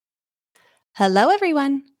Hello,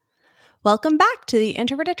 everyone. Welcome back to the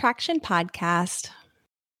Introvert Attraction Podcast.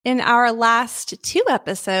 In our last two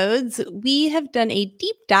episodes, we have done a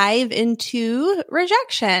deep dive into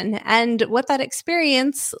rejection and what that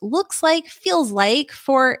experience looks like, feels like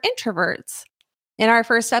for introverts. In our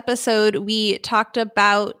first episode, we talked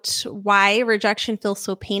about why rejection feels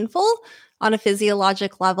so painful on a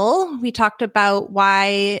physiologic level. We talked about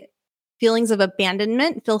why feelings of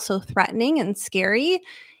abandonment feel so threatening and scary,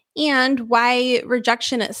 and why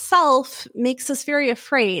rejection itself makes us very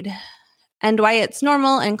afraid, and why it's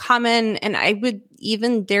normal and common, and I would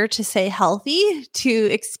even dare to say healthy, to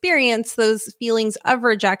experience those feelings of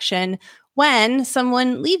rejection when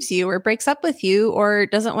someone leaves you or breaks up with you or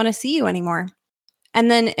doesn't want to see you anymore. And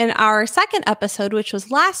then in our second episode, which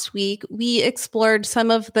was last week, we explored some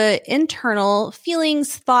of the internal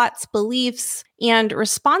feelings, thoughts, beliefs, and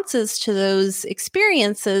responses to those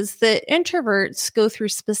experiences that introverts go through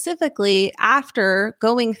specifically after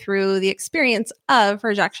going through the experience of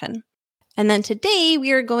rejection. And then today,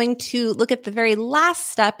 we are going to look at the very last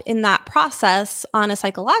step in that process on a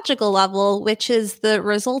psychological level, which is the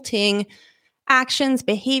resulting actions,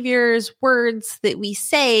 behaviors, words that we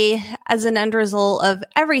say as an end result of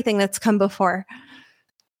everything that's come before.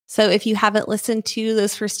 So if you haven't listened to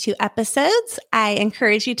those first two episodes, I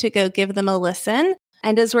encourage you to go give them a listen.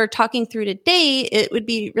 And as we're talking through today, it would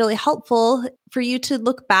be really helpful for you to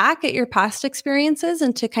look back at your past experiences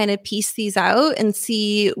and to kind of piece these out and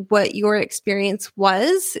see what your experience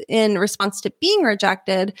was in response to being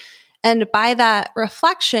rejected. And by that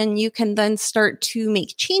reflection, you can then start to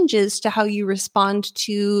make changes to how you respond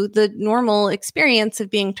to the normal experience of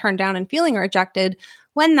being turned down and feeling rejected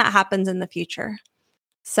when that happens in the future.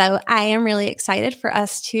 So I am really excited for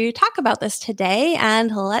us to talk about this today, and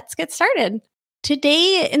let's get started.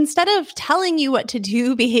 Today, instead of telling you what to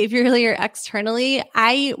do behaviorally or externally,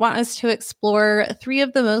 I want us to explore three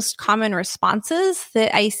of the most common responses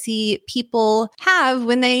that I see people have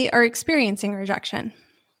when they are experiencing rejection.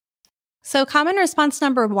 So common response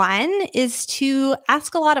number one is to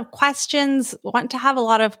ask a lot of questions, want to have a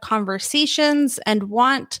lot of conversations, and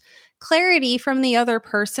want clarity from the other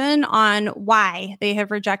person on why they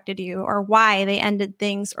have rejected you, or why they ended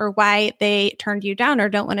things, or why they turned you down or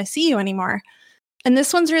don't want to see you anymore. And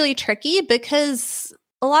this one's really tricky because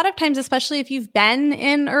a lot of times, especially if you've been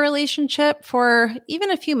in a relationship for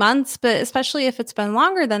even a few months, but especially if it's been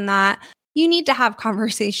longer than that, you need to have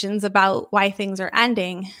conversations about why things are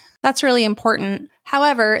ending. That's really important.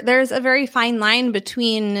 However, there's a very fine line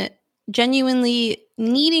between genuinely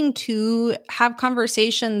needing to have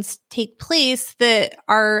conversations take place that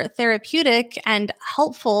are therapeutic and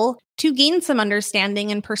helpful to gain some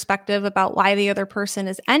understanding and perspective about why the other person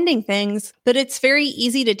is ending things, but it's very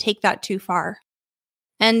easy to take that too far.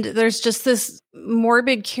 And there's just this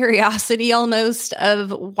morbid curiosity almost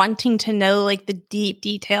of wanting to know like the deep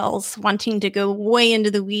details, wanting to go way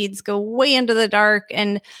into the weeds, go way into the dark,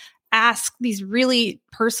 and ask these really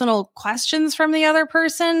personal questions from the other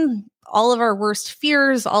person. All of our worst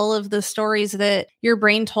fears, all of the stories that your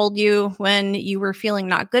brain told you when you were feeling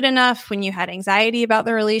not good enough, when you had anxiety about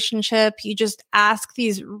the relationship. You just ask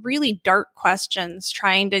these really dark questions,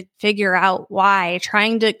 trying to figure out why,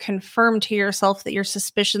 trying to confirm to yourself that your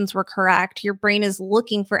suspicions were correct. Your brain is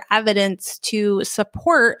looking for evidence to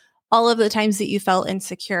support all of the times that you felt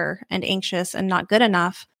insecure and anxious and not good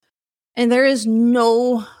enough. And there is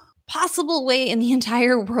no possible way in the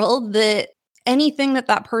entire world that anything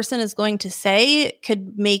that person is going to say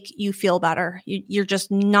could make you feel better. You're just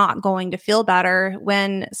not going to feel better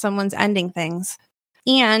when someone's ending things.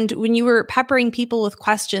 And when you were peppering people with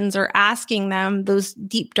questions or asking them those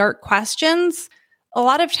deep, dark questions, a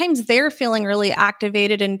lot of times they're feeling really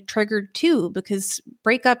activated and triggered too, because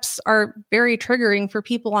breakups are very triggering for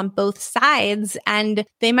people on both sides, and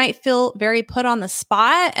they might feel very put on the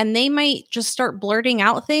spot, and they might just start blurting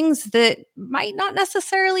out things that might not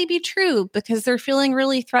necessarily be true because they're feeling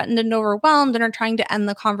really threatened and overwhelmed and are trying to end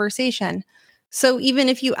the conversation. So even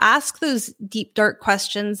if you ask those deep, dark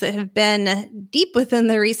questions that have been deep within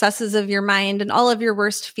the recesses of your mind and all of your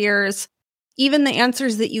worst fears, even the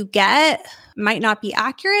answers that you get might not be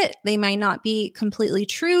accurate. They might not be completely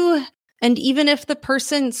true. And even if the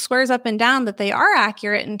person swears up and down that they are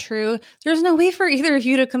accurate and true, there's no way for either of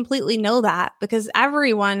you to completely know that, because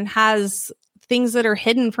everyone has things that are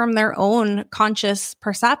hidden from their own conscious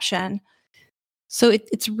perception. So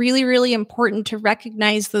it's really, really important to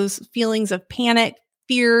recognize those feelings of panic,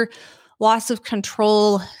 fear, loss of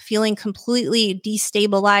control, feeling completely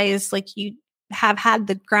destabilized, like you have had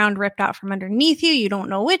the ground ripped out from underneath you. You don't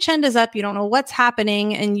know which end is up. You don't know what's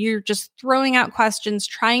happening. And you're just throwing out questions,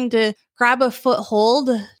 trying to grab a foothold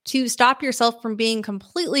to stop yourself from being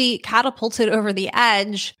completely catapulted over the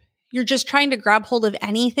edge. You're just trying to grab hold of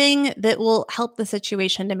anything that will help the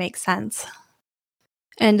situation to make sense.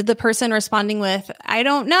 And the person responding with, I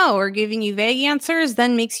don't know, or giving you vague answers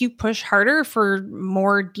then makes you push harder for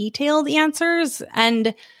more detailed answers.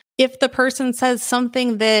 And if the person says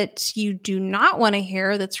something that you do not want to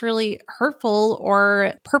hear, that's really hurtful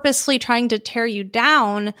or purposely trying to tear you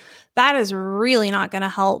down, that is really not going to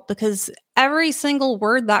help, because every single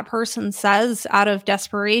word that person says out of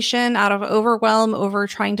desperation, out of overwhelm, over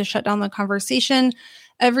trying to shut down the conversation,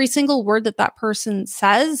 every single word that that person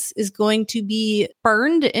says is going to be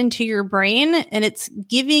burned into your brain, and it's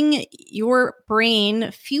giving your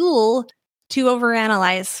brain fuel to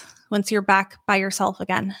overanalyze once you're back by yourself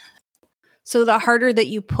again. So the harder that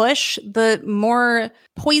you push, the more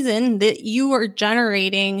poison that you are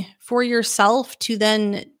generating for yourself to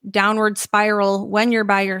then downward spiral when you're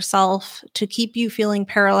by yourself, to keep you feeling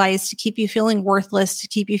paralyzed, to keep you feeling worthless, to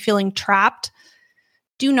keep you feeling trapped.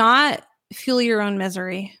 Do not fuel your own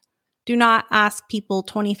misery. Do not ask people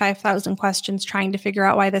 25,000 questions trying to figure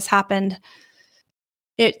out why this happened.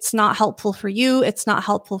 It's not helpful for you. It's not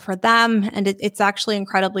helpful for them. And it's actually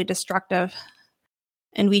incredibly destructive.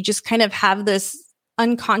 And we just kind of have this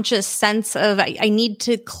unconscious sense of, I need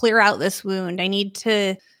to clear out this wound. I need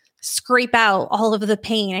to scrape out all of the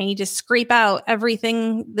pain. I need to scrape out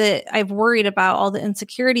everything that I've worried about, all the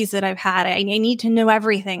insecurities that I've had. I need to know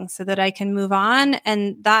everything so that I can move on.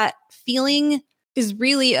 And that feeling is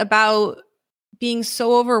really about being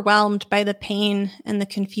so overwhelmed by the pain and the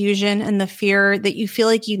confusion and the fear that you feel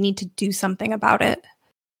like you need to do something about it.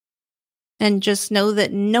 And just know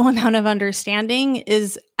that no amount of understanding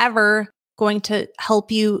is ever going to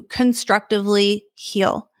help you constructively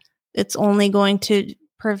heal. It's only going to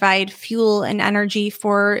provide fuel and energy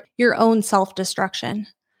for your own self-destruction.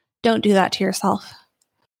 Don't do that to yourself.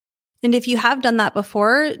 And if you have done that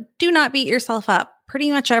before, do not beat yourself up. Pretty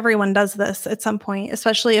much everyone does this at some point,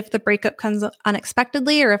 especially if the breakup comes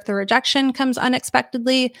unexpectedly or if the rejection comes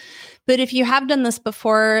unexpectedly. But if you have done this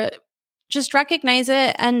before, just recognize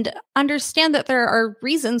it and understand that there are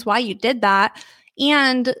reasons why you did that,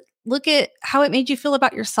 and look at how it made you feel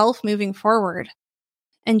about yourself moving forward.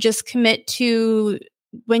 And just commit to,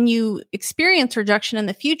 when you experience rejection in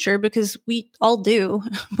the future, because we all do,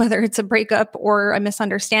 whether it's a breakup or a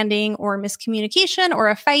misunderstanding or miscommunication or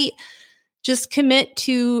a fight, just commit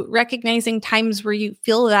to recognizing times where you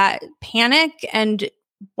feel that panic and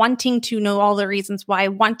wanting to know all the reasons why,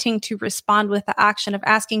 wanting to respond with the action of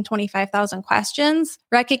asking 25,000 questions,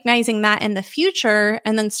 recognizing that in the future,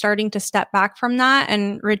 and then starting to step back from that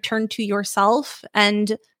and return to yourself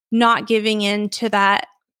and not giving in to that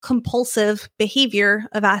compulsive behavior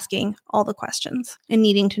of asking all the questions and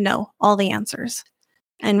needing to know all the answers.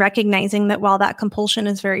 And recognizing that while that compulsion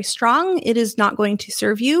is very strong, it is not going to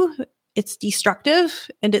serve you. It's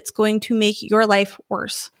destructive, and it's going to make your life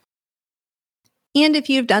worse. And if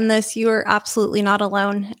you've done this, you are absolutely not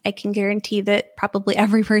alone. I can guarantee that probably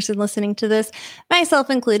every person listening to this, myself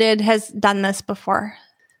included, has done this before.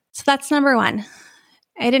 So that's number one.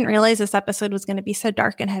 I didn't realize this episode was going to be so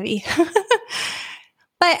dark and heavy.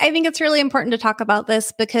 But I think it's really important to talk about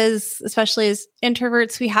this because, especially as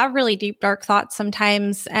introverts, we have really deep, dark thoughts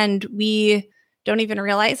sometimes, and we don't even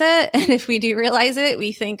realize it. And if we do realize it,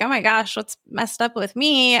 we think, oh my gosh, what's messed up with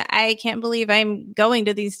me? I can't believe I'm going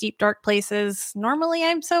to these deep, dark places. Normally,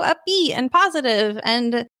 I'm so upbeat and positive,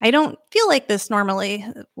 and I don't feel like this normally.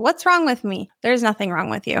 What's wrong with me? There's nothing wrong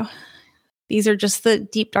with you. These are just the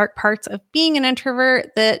deep, dark parts of being an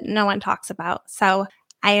introvert that no one talks about. So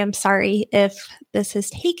I am sorry if this has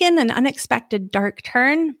taken an unexpected dark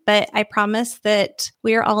turn, but I promise that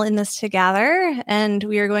we are all in this together, and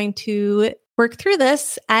we are going to work through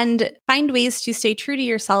this and find ways to stay true to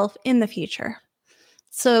yourself in the future.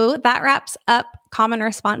 So that wraps up common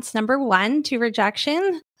response number 1 to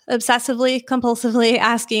rejection. Obsessively, compulsively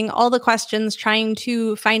asking all the questions, trying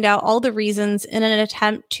to find out all the reasons in an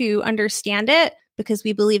attempt to understand it, because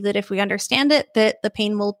we believe that if we understand it, that the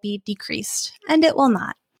pain will be decreased, and it will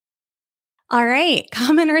not. All right,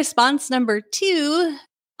 common response number 2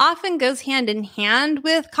 often goes hand in hand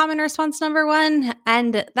with common response number 1,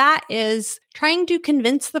 and that is trying to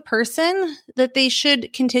convince the person that they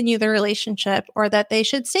should continue the relationship, or that they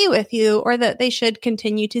should stay with you, or that they should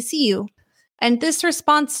continue to see you. And this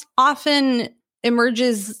response often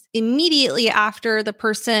emerges immediately after the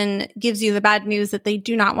person gives you the bad news that they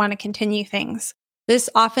do not want to continue things. This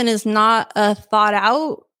often is not a thought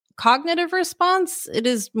out cognitive response. It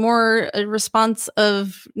is more a response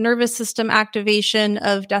of nervous system activation,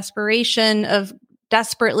 of desperation, of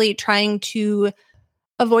desperately trying to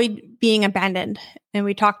avoid being abandoned. And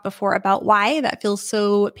we talked before about why that feels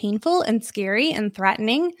so painful and scary and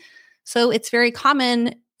threatening. So it's very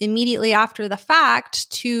common immediately after the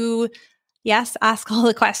fact to, yes, ask all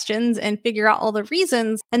the questions and figure out all the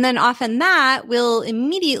reasons. And then often that will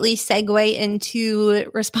immediately segue into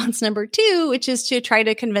response number 2, which is to try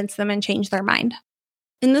to convince them and change their mind.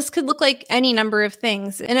 And this could look like any number of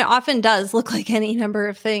things. And it often does look like any number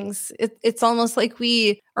of things. It's almost like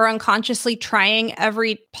we are unconsciously trying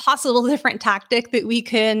every possible different tactic that we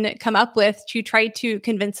can come up with to try to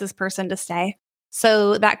convince this person to stay.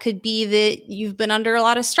 So that could be that you've been under a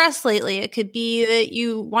lot of stress lately. It could be that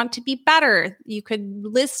you want to be better. You could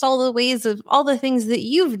list all the ways of all the things that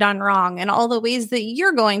you've done wrong and all the ways that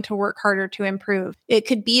you're going to work harder to improve. It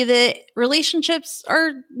could be that relationships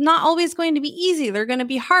are not always going to be easy. They're going to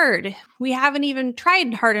be hard. We haven't even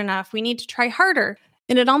tried hard enough. We need to try harder.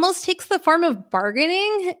 And it almost takes the form of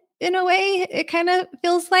bargaining in a way, it kind of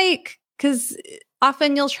feels like, because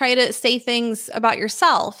often you'll try to say things about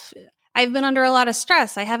yourself. I've been under a lot of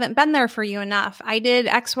stress. I haven't been there for you enough. I did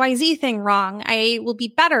XYZ thing wrong. I will be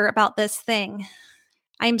better about this thing.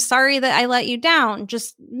 I'm sorry that I let you down.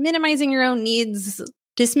 Just minimizing your own needs,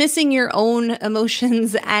 dismissing your own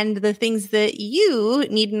emotions and the things that you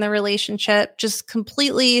need in the relationship, just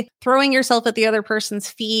completely throwing yourself at the other person's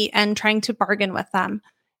feet and trying to bargain with them.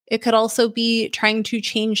 It could also be trying to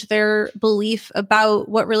change their belief about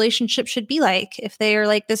what relationships should be like. If they are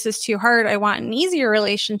like, this is too hard, I want an easier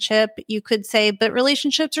relationship, you could say, but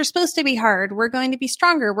relationships are supposed to be hard. We're going to be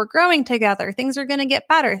stronger. We're growing together. Things are going to get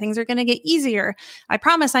better. Things are going to get easier. I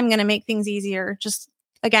promise I'm going to make things easier. Just,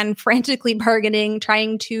 again, frantically bargaining,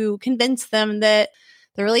 trying to convince them that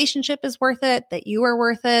the relationship is worth it, that you are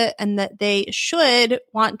worth it, and that they should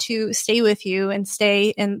want to stay with you and stay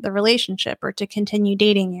in the relationship or to continue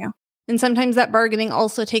dating you. And sometimes that bargaining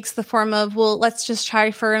also takes the form of, well, let's just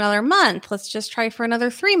try for another month. Let's just try for another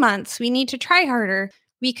 3 months. We need to try harder.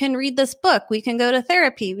 We can read this book. We can go to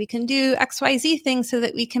therapy. We can do XYZ things so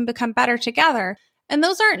that we can become better together. And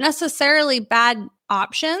those aren't necessarily bad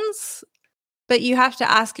options, but you have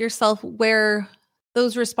to ask yourself where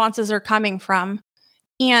those responses are coming from.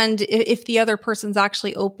 And if the other person's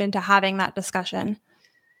actually open to having that discussion.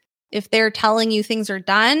 If they're telling you things are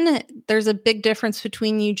done, there's a big difference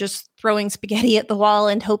between you just throwing spaghetti at the wall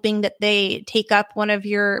and hoping that they take up one of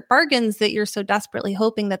your bargains that you're so desperately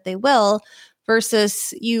hoping that they will,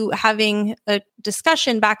 versus you having a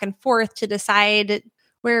discussion back and forth to decide,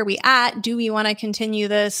 where are we at? Do we want to continue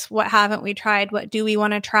this? What haven't we tried? What do we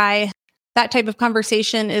want to try? That type of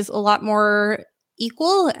conversation is a lot more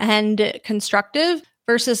equal and constructive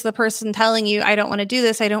versus the person telling you, I don't want to do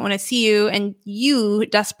this, I don't want to see you, and you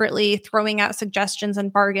desperately throwing out suggestions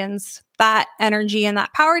and bargains. That energy and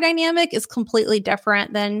that power dynamic is completely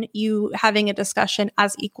different than you having a discussion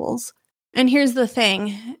as equals. And here's the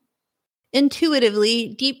thing.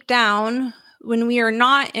 Intuitively, deep down, when we are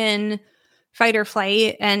not in fight or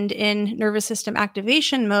flight and in nervous system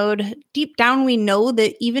activation mode, deep down we know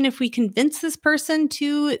that even if we convince this person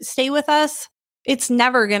to stay with us, it's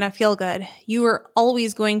never going to feel good. You are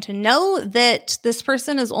always going to know that this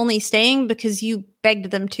person is only staying because you begged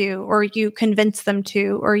them to, or you convinced them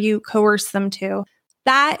to, or you coerced them to.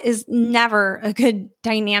 That is never a good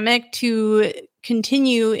dynamic to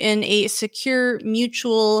continue in a secure,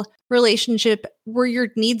 mutual relationship where your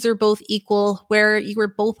needs are both equal, where you are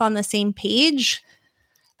both on the same page.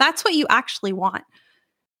 That's what you actually want.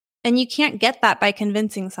 And you can't get that by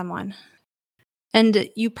convincing someone. And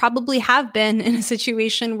you probably have been in a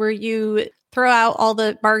situation where you throw out all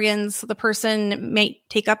the bargains. The person might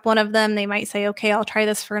take up one of them. They might say, okay, I'll try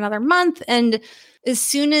this for another month. And as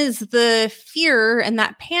soon as the fear and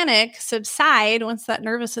that panic subside, once that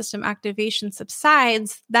nervous system activation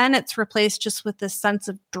subsides, then it's replaced just with this sense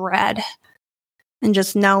of dread. And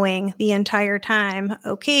just knowing the entire time,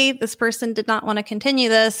 okay, this person did not want to continue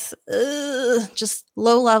this. Just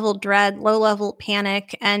low-level dread, low-level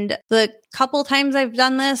panic. And the couple times I've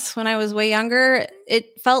done this when I was way younger,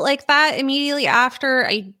 it felt like that immediately after.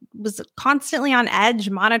 I was constantly on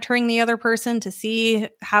edge, monitoring the other person to see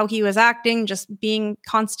how he was acting, just being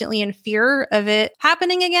constantly in fear of it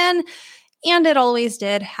happening again. And it always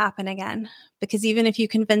did happen again. Because even if you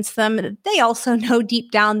convince them, they also know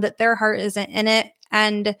deep down that their heart isn't in it.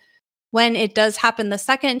 And when it does happen the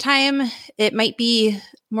second time, it might be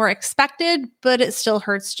more expected, but it still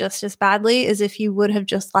hurts just as badly as if you would have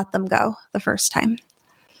just let them go the first time.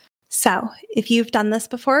 So if you've done this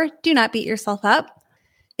before, do not beat yourself up.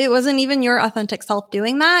 It wasn't even your authentic self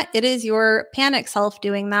doing that. It is your panic self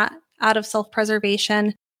doing that out of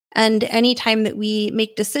self-preservation. And anytime that we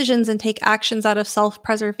make decisions and take actions out of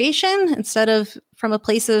self-preservation instead of from a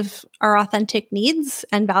place of our authentic needs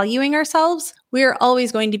and valuing ourselves, we are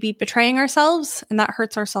always going to be betraying ourselves. And that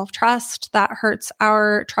hurts our self-trust. That hurts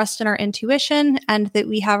our trust in our intuition and that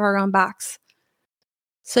we have our own backs.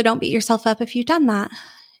 So don't beat yourself up if you've done that.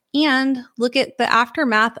 And look at the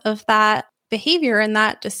aftermath of that behavior and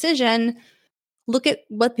that decision. Look at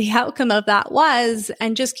what the outcome of that was,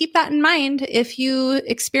 and just keep that in mind. If you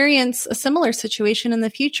experience a similar situation in the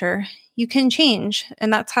future, you can change.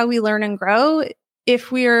 And that's how we learn and grow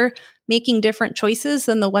if we're making different choices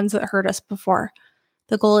than the ones that hurt us before.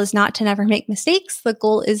 The goal is not to never make mistakes. The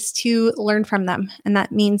goal is to learn from them. And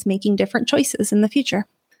that means making different choices in the future.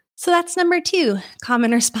 So that's number 2.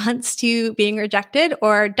 Common response to being rejected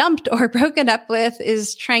or dumped or broken up with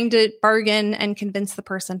is trying to bargain and convince the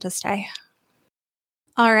person to stay.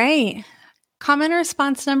 All right. Common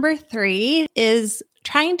response number 3 is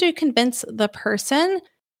trying to convince the person,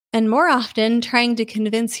 and more often trying to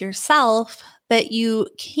convince yourself that you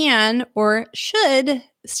can or should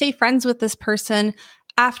stay friends with this person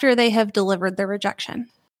after they have delivered their rejection.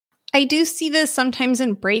 I do see this sometimes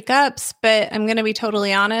in breakups, but I'm going to be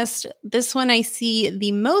totally honest. This one I see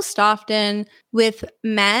the most often with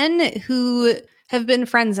men who have been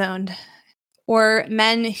friend zoned, or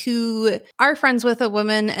men who are friends with a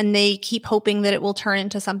woman and they keep hoping that it will turn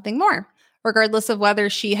into something more, regardless of whether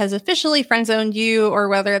she has officially friend zoned you or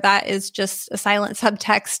whether that is just a silent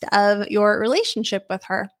subtext of your relationship with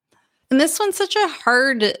her. And this one's such a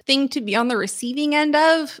hard thing to be on the receiving end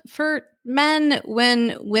of for men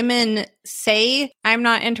when women say, I'm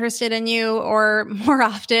not interested in you, or more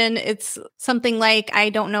often it's something like,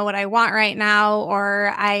 I don't know what I want right now,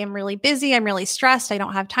 or I am really busy, I'm really stressed, I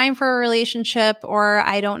don't have time for a relationship, or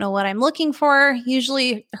I don't know what I'm looking for.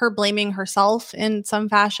 Usually her blaming herself in some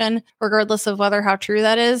fashion, regardless of whether how true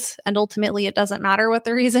that is. And ultimately it doesn't matter what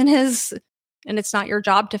the reason is, and it's not your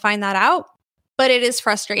job to find that out. But it is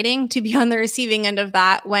frustrating to be on the receiving end of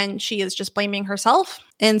that when she is just blaming herself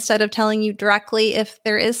instead of telling you directly if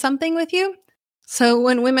there is something with you. So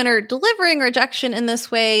when women are delivering rejection in this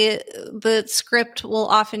way, the script will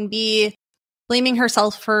often be blaming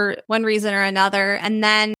herself for one reason or another, and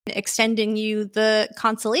then extending you the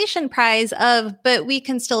consolation prize of, but we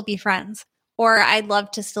can still be friends. Or I'd love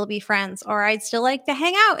to still be friends. Or I'd still like to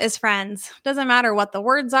hang out as friends. Doesn't matter what the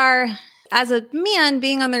words are. As a man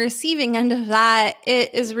being on the receiving end of that,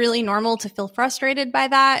 it is really normal to feel frustrated by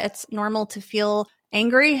that. It's normal to feel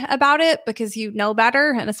angry about it because you know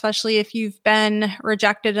better. And especially if you've been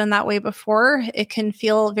rejected in that way before, it can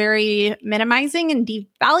feel very minimizing and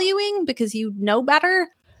devaluing because you know better.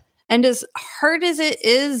 And as hard as it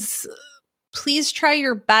is, please try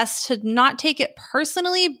your best to not take it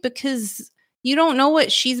personally because you don't know what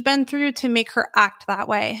she's been through to make her act that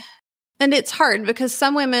way. And it's hard because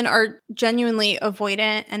some women are genuinely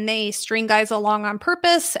avoidant and they string guys along on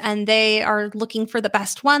purpose and they are looking for the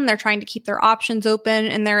best one. They're trying to keep their options open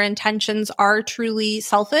and their intentions are truly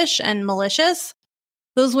selfish and malicious.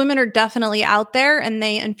 Those women are definitely out there and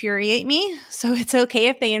they infuriate me. So it's okay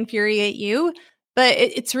if they infuriate you. But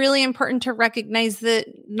it's really important to recognize that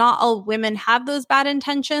not all women have those bad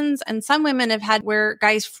intentions. And some women have had where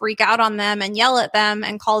guys freak out on them and yell at them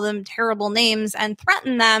and call them terrible names and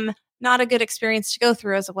threaten them. Not a good experience to go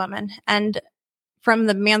through as a woman. And from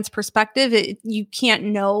the man's perspective, you can't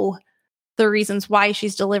know the reasons why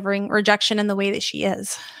she's delivering rejection in the way that she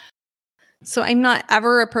is. So I'm not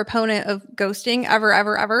ever a proponent of ghosting, ever,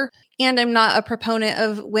 ever, ever. And I'm not a proponent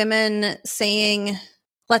of women saying,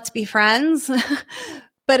 let's be friends.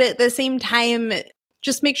 But at the same time,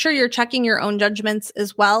 just make sure you're checking your own judgments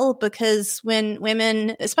as well, because when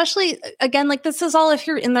women, especially, again, like this is all if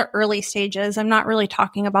you're in the early stages. I'm not really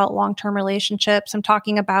talking about long-term relationships. I'm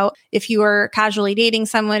talking about if you are casually dating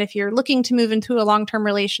someone, if you're looking to move into a long-term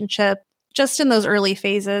relationship, just in those early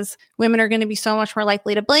phases, women are going to be so much more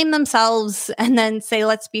likely to blame themselves and then say,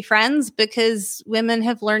 let's be friends, because women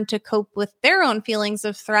have learned to cope with their own feelings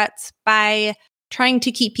of threats by trying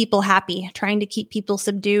to keep people happy, trying to keep people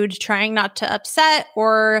subdued, trying not to upset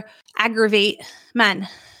or aggravate men.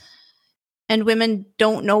 And women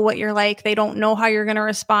don't know what you're like. They don't know how you're going to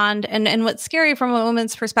respond. And what's scary from a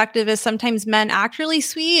woman's perspective is sometimes men act really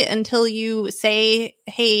sweet until you say,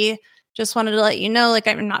 hey, just wanted to let you know, like,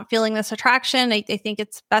 I'm not feeling this attraction. I think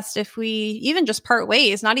it's best if we even just part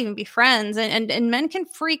ways, not even be friends. And men can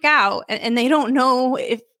freak out and they don't know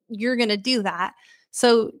if you're going to do that.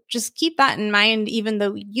 So just keep that in mind, even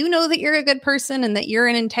though you know that you're a good person and that you're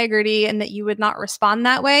in integrity and that you would not respond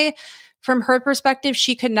that way. from her perspective,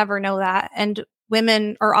 she could never know that. And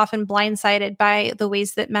women are often blindsided by the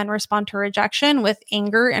ways that men respond to rejection with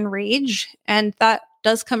anger and rage. And that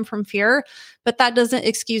does come from fear, but that doesn't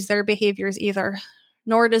excuse their behaviors either.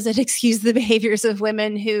 Nor does it excuse the behaviors of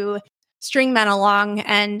women who string men along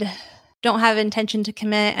and don't have intention to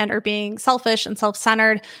commit and are being selfish and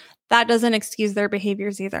self-centered. That doesn't excuse their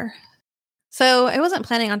behaviors either. So I wasn't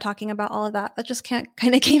planning on talking about all of that. That just kind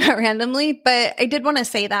of came out randomly, but I did want to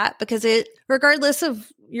say that because regardless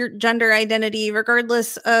of your gender identity,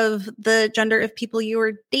 regardless of the gender of people you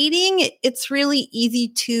are dating, it's really easy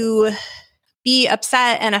to be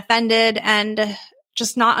upset and offended and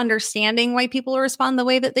just not understanding why people respond the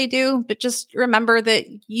way that they do. But just remember that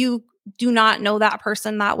you do not know that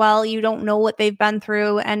person that well. You don't know what they've been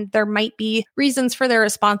through, and there might be reasons for their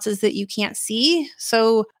responses that you can't see.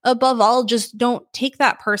 So above all, just don't take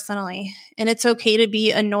that personally. And it's okay to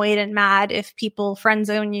be annoyed and mad if people friend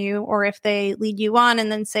zone you or if they lead you on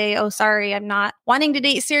and then say, oh, sorry, I'm not wanting to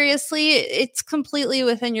date seriously. It's completely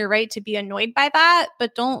within your right to be annoyed by that,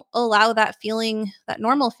 but don't allow that feeling, that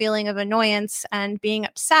normal feeling of annoyance and being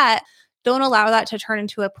upset. Don't allow that to turn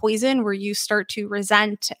into a poison where you start to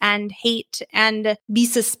resent and hate and be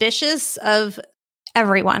suspicious of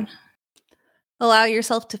everyone. Allow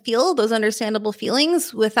yourself to feel those understandable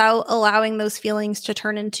feelings without allowing those feelings to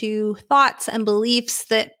turn into thoughts and beliefs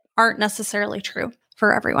that aren't necessarily true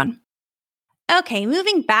for everyone. Okay,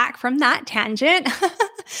 moving back from that tangent,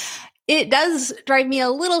 it does drive me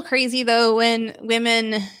a little crazy though when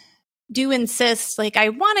women do insist, like, I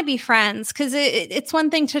want to be friends, because it's one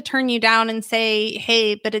thing to turn you down and say,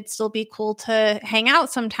 hey, but it'd still be cool to hang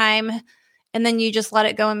out sometime, and then you just let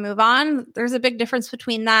it go and move on. There's a big difference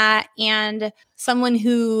between that and someone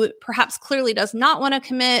who perhaps clearly does not want to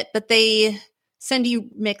commit, but they send you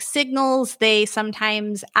mixed signals. They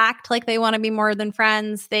sometimes act like they want to be more than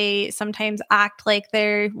friends. They sometimes act like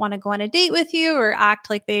they want to go on a date with you or act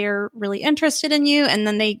like they are really interested in you. And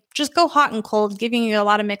then they just go hot and cold, giving you a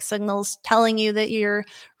lot of mixed signals, telling you that you're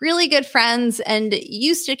really good friends and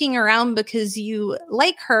you sticking around because you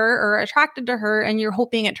like her or are attracted to her and you're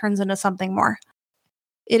hoping it turns into something more.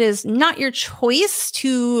 It is not your choice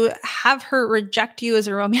to have her reject you as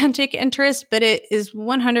a romantic interest, but it is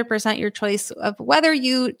 100% your choice of whether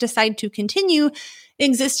you decide to continue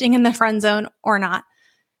existing in the friend zone or not.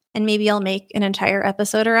 And maybe I'll make an entire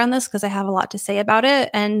episode around this because I have a lot to say about it.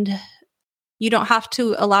 And you don't have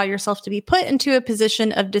to allow yourself to be put into a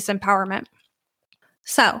position of disempowerment.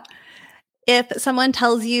 So if someone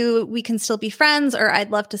tells you we can still be friends or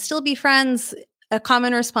I'd love to still be friends, a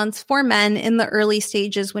common response for men in the early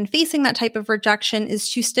stages when facing that type of rejection is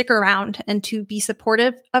to stick around and to be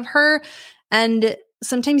supportive of her. And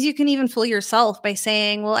sometimes you can even fool yourself by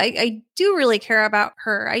saying, well, I do really care about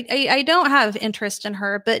her. I don't have interest in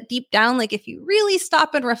her, but deep down, like if you really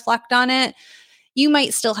stop and reflect on it, you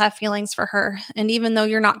might still have feelings for her. And even though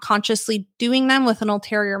you're not consciously doing them with an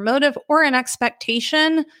ulterior motive or an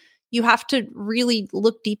expectation, you have to really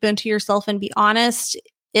look deep into yourself and be honest.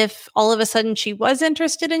 If all of a sudden she was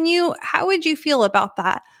interested in you, how would you feel about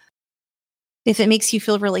that? If it makes you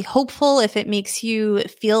feel really hopeful, if it makes you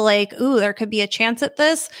feel like, ooh, there could be a chance at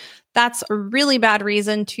this, that's a really bad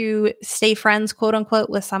reason to stay friends, quote unquote,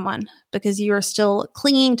 with someone, because you are still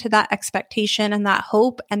clinging to that expectation and that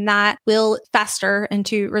hope, and that will fester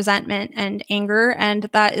into resentment and anger. And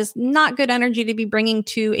that is not good energy to be bringing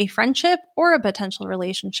to a friendship or a potential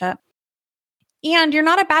relationship. And you're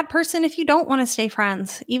not a bad person if you don't want to stay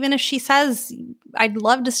friends. Even if she says, I'd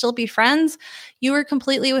love to still be friends, you are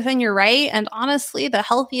completely within your right. And honestly, the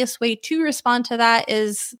healthiest way to respond to that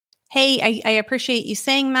is, hey, I appreciate you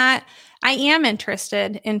saying that. I am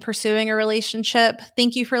interested in pursuing a relationship.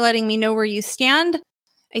 Thank you for letting me know where you stand.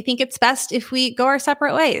 I think it's best if we go our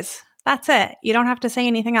separate ways. That's it. You don't have to say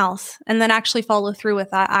anything else. And then actually follow through with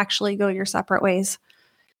that. Actually go your separate ways.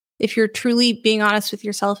 If you're truly being honest with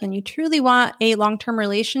yourself and you truly want a long-term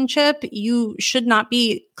relationship, you should not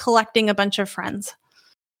be collecting a bunch of friends.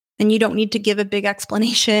 And you don't need to give a big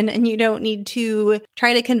explanation, and you don't need to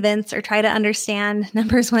try to convince or try to understand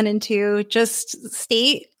numbers 1 and 2. Just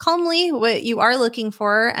state calmly what you are looking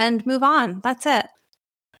for and move on. That's it.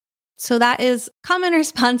 So that is common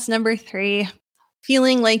response number 3.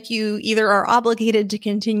 Feeling like you either are obligated to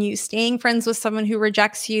continue staying friends with someone who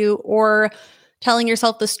rejects you, or telling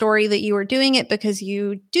yourself the story that you are doing it because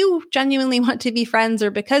you do genuinely want to be friends or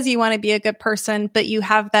because you want to be a good person, but you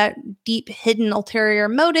have that deep hidden ulterior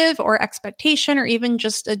motive or expectation or even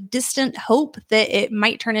just a distant hope that it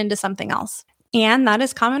might turn into something else. And that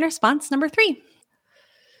is common response number 3.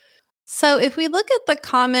 So if we look at the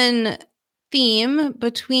common theme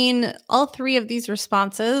between all three of these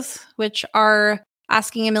responses, which are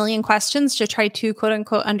asking a million questions to try to quote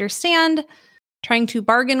unquote understand, trying to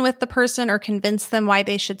bargain with the person or convince them why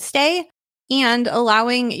they should stay, and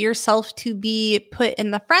allowing yourself to be put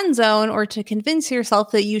in the friend zone or to convince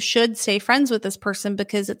yourself that you should stay friends with this person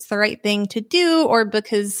because it's the right thing to do or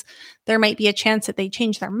because there might be a chance that they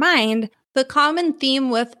change their mind. The common theme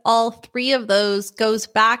with all three of those goes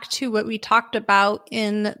back to what we talked about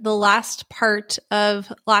in the last part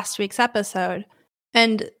of last week's episode.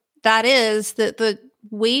 And that is that the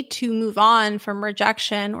way to move on from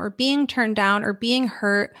rejection or being turned down or being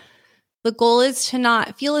hurt, the goal is to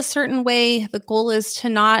not feel a certain way. The goal is to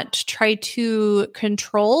not try to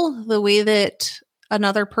control the way that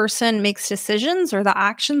another person makes decisions or the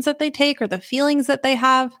actions that they take or the feelings that they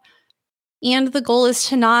have. And the goal is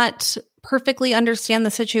to not perfectly understand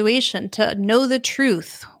the situation, to know the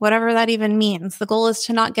truth, whatever that even means. The goal is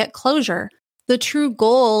to not get closure. The true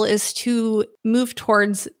goal is to move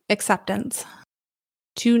towards acceptance,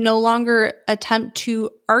 to no longer attempt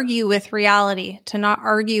to argue with reality, to not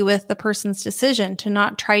argue with the person's decision, to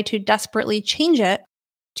not try to desperately change it,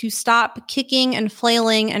 to stop kicking and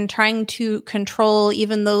flailing and trying to control,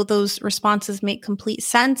 even though those responses make complete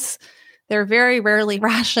sense. They're very rarely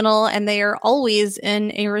rational, and they are always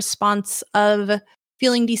in a response of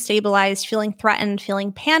feeling destabilized, feeling threatened,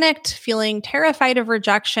 feeling panicked, feeling terrified of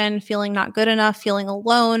rejection, feeling not good enough, feeling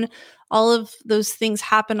alone. All of those things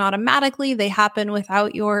happen automatically. They happen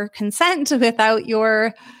without your consent, without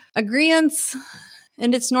your agreeance.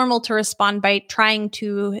 And it's normal to respond by trying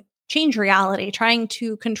to change reality, trying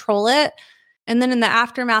to control it. And then in the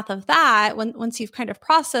aftermath of that, once you've kind of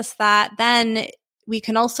processed that, then we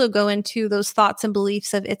can also go into those thoughts and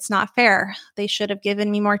beliefs of it's not fair. They should have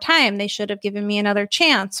given me more time. They should have given me another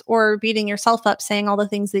chance, or beating yourself up, saying all the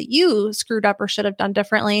things that you screwed up or should have done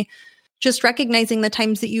differently. Just recognizing the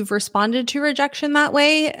times that you've responded to rejection that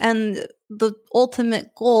way. And the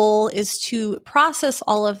ultimate goal is to process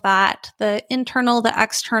all of that, the internal, the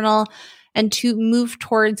external, and to move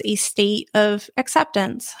towards a state of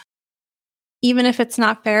acceptance. Even if it's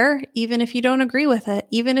not fair, even if you don't agree with it,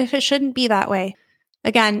 even if it shouldn't be that way.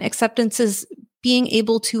 Again, acceptance is being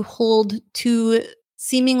able to hold two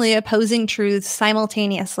seemingly opposing truths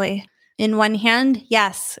simultaneously. In one hand,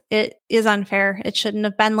 yes, it is unfair. It shouldn't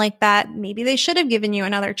have been like that. Maybe they should have given you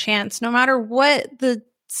another chance. No matter what the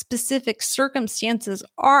specific circumstances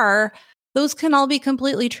are, those can all be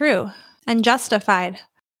completely true and justified.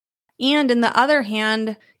 And in the other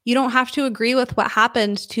hand, you don't have to agree with what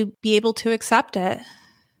happened to be able to accept it.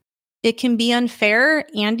 It can be unfair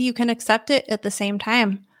and you can accept it at the same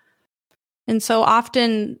time. And so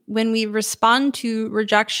often when we respond to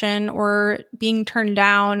rejection or being turned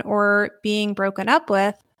down or being broken up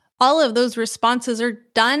with, all of those responses are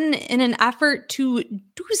done in an effort to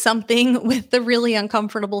do something with the really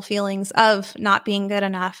uncomfortable feelings of not being good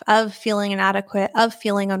enough, of feeling inadequate, of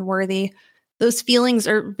feeling unworthy. Those feelings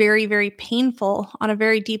are very, very painful on a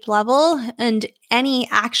very deep level. And any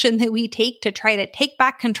action that we take to try to take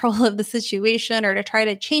back control of the situation or to try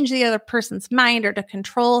to change the other person's mind or to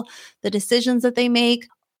control the decisions that they make,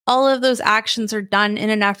 all of those actions are done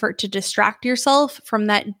in an effort to distract yourself from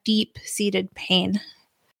that deep-seated pain.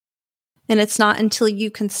 And it's not until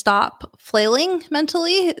you can stop flailing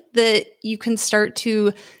mentally that you can start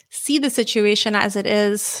to see the situation as it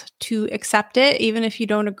is, to accept it, even if you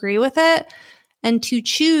don't agree with it, and to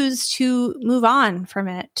choose to move on from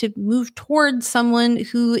it, to move towards someone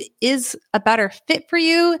who is a better fit for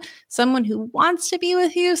you, someone who wants to be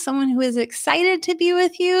with you, someone who is excited to be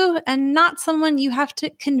with you, and not someone you have to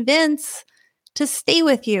convince to stay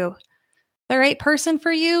with you. The right person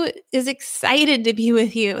for you is excited to be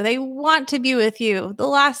with you. They want to be with you. The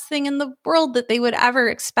last thing in the world that they would ever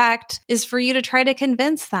expect is for you to try to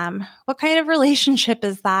convince them. What kind of relationship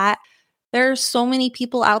is that? There are so many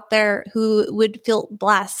people out there who would feel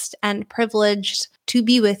blessed and privileged to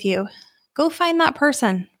be with you. Go find that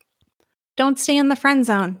person. Don't stay in the friend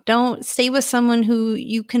zone. Don't stay with someone who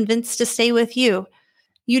you convinced to stay with you.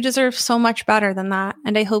 You deserve so much better than that.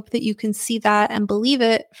 And I hope that you can see that and believe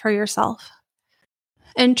it for yourself.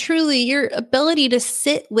 And truly, your ability to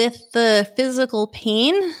sit with the physical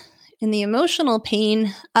pain and the emotional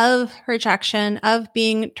pain of rejection, of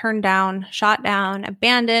being turned down, shot down,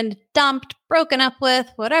 abandoned, dumped, broken up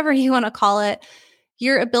with, whatever you want to call it,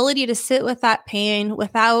 your ability to sit with that pain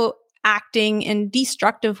without acting in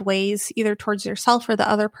destructive ways, either towards yourself or the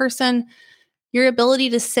other person, your ability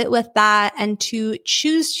to sit with that and to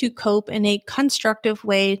choose to cope in a constructive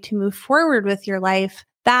way to move forward with your life,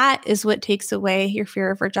 that is what takes away your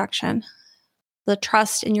fear of rejection, the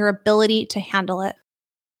trust in your ability to handle it.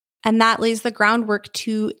 And that lays the groundwork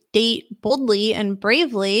to date boldly and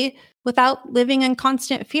bravely without living in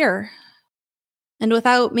constant fear and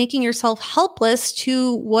without making yourself helpless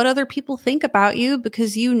to what other people think about you,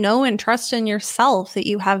 because you know and trust in yourself that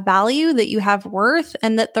you have value, that you have worth,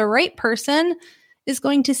 and that the right person is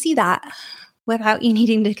going to see that without you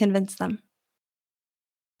needing to convince them.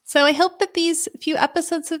 So I hope that these few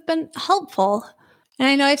episodes have been helpful. And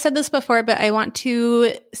I know I've said this before, but I want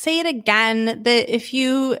to say it again, that if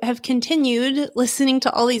you have continued listening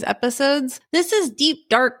to all these episodes, this is deep,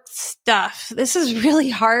 dark stuff. This is really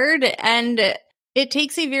hard, and it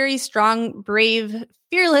takes a very strong, brave,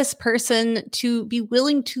 fearless person to be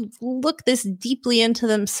willing to look this deeply into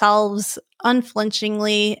themselves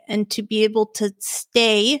unflinchingly and to be able to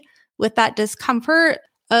stay with that discomfort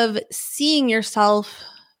of seeing yourself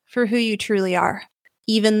for who you truly are.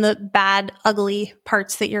 Even the bad, ugly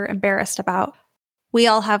parts that you're embarrassed about. We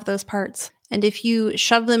all have those parts. And if you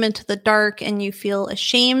shove them into the dark and you feel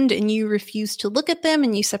ashamed and you refuse to look at them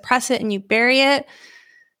and you suppress it and you bury it,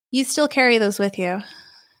 you still carry those with you.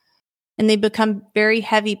 And they become very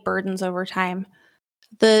heavy burdens over time.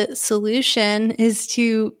 The solution is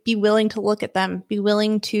to be willing to look at them, be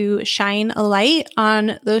willing to shine a light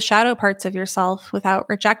on those shadow parts of yourself without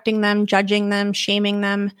rejecting them, judging them, shaming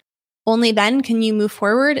them. Only then can you move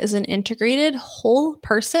forward as an integrated, whole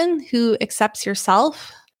person who accepts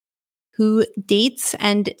yourself, who dates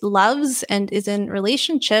and loves and is in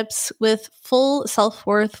relationships with full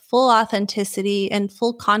self-worth, full authenticity, and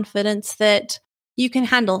full confidence that you can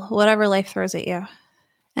handle whatever life throws at you.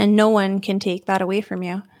 And no one can take that away from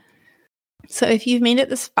you. So if you've made it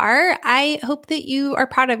this far, I hope that you are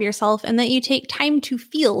proud of yourself and that you take time to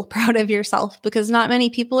feel proud of yourself, because not many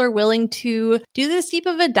people are willing to do this deep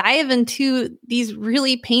of a dive into these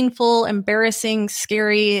really painful, embarrassing,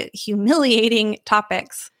 scary, humiliating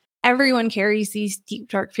topics. Everyone carries these deep,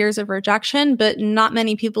 dark fears of rejection, but not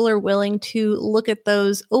many people are willing to look at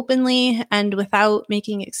those openly and without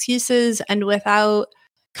making excuses and without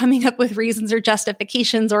coming up with reasons or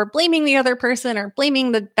justifications or blaming the other person or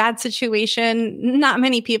blaming the bad situation. Not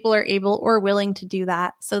many people are able or willing to do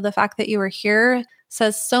that. So the fact that you are here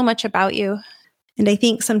says so much about you. And I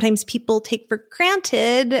think sometimes people take for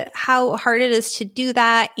granted how hard it is to do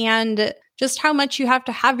that and just how much you have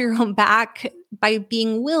to have your own back by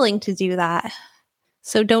being willing to do that.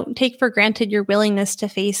 So don't take for granted your willingness to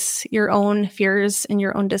face your own fears and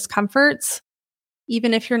your own discomforts.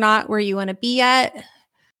 Even if you're not where you want to be yet,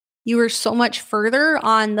 you are so much further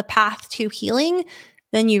on the path to healing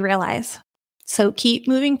than you realize. So keep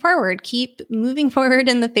moving forward. Keep moving forward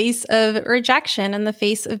in the face of rejection, in the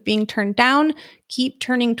face of being turned down. Keep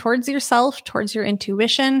turning towards yourself, towards your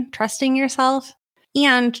intuition, trusting yourself,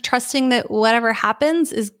 and trusting that whatever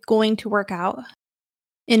happens is going to work out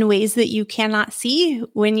in ways that you cannot see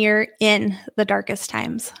when you're in the darkest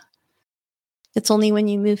times. It's only when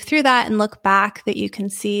you move through that and look back that you can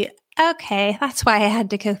see, okay, that's why I had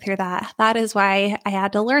to go through that. That is why I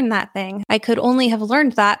had to learn that thing. I could only have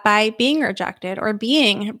learned that by being rejected or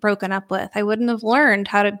being broken up with. I wouldn't have learned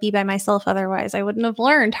how to be by myself otherwise. I wouldn't have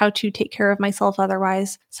learned how to take care of myself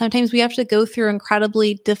otherwise. Sometimes we have to go through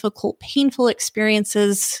incredibly difficult, painful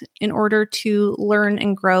experiences in order to learn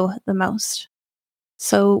and grow the most.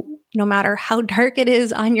 So no matter how dark it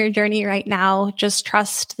is on your journey right now, just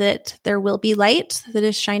trust that there will be light that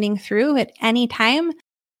is shining through at any time.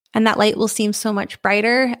 And that light will seem so much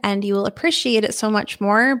brighter and you will appreciate it so much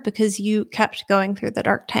more because you kept going through the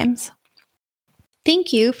dark times.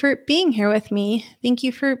 Thank you for being here with me. Thank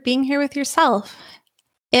you for being here with yourself.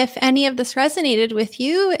 If any of this resonated with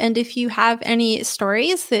you, and if you have any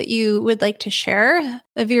stories that you would like to share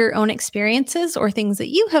of your own experiences or things that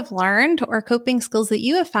you have learned or coping skills that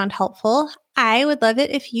you have found helpful, I would love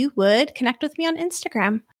it if you would connect with me on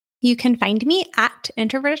Instagram. You can find me at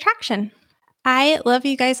Introvert Attraction. I love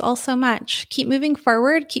you guys all so much. Keep moving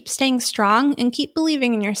forward, keep staying strong, and keep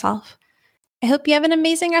believing in yourself. I hope you have an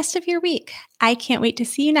amazing rest of your week. I can't wait to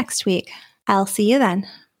see you next week. I'll see you then.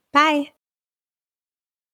 Bye.